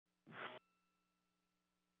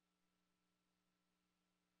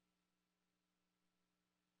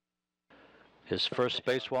His first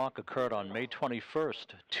spacewalk occurred on May 21st,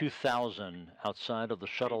 2000, outside of the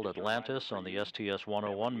shuttle Atlantis on the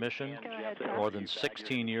STS-101 mission. More than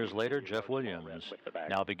 16 years later, Jeff Williams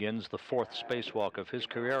now begins the fourth spacewalk of his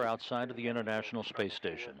career outside of the International Space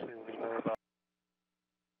Station.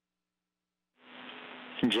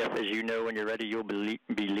 Jeff, as you know, when you're ready, you'll be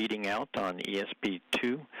leading out on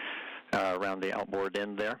ESP2 around the outboard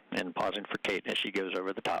end there, and pausing for Kate as she goes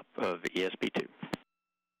over the top of ESP2.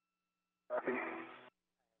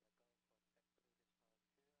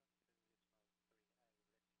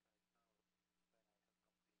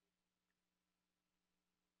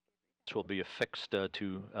 This will be affixed to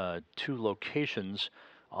two locations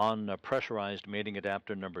on pressurized mating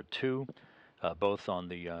adapter number 2, both on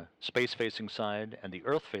the space-facing side and the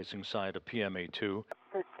Earth-facing side of PMA2.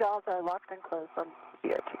 The stalls are locked and closed on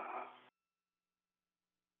BRT.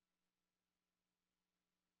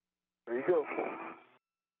 There you go.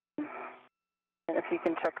 And if you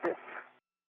can check this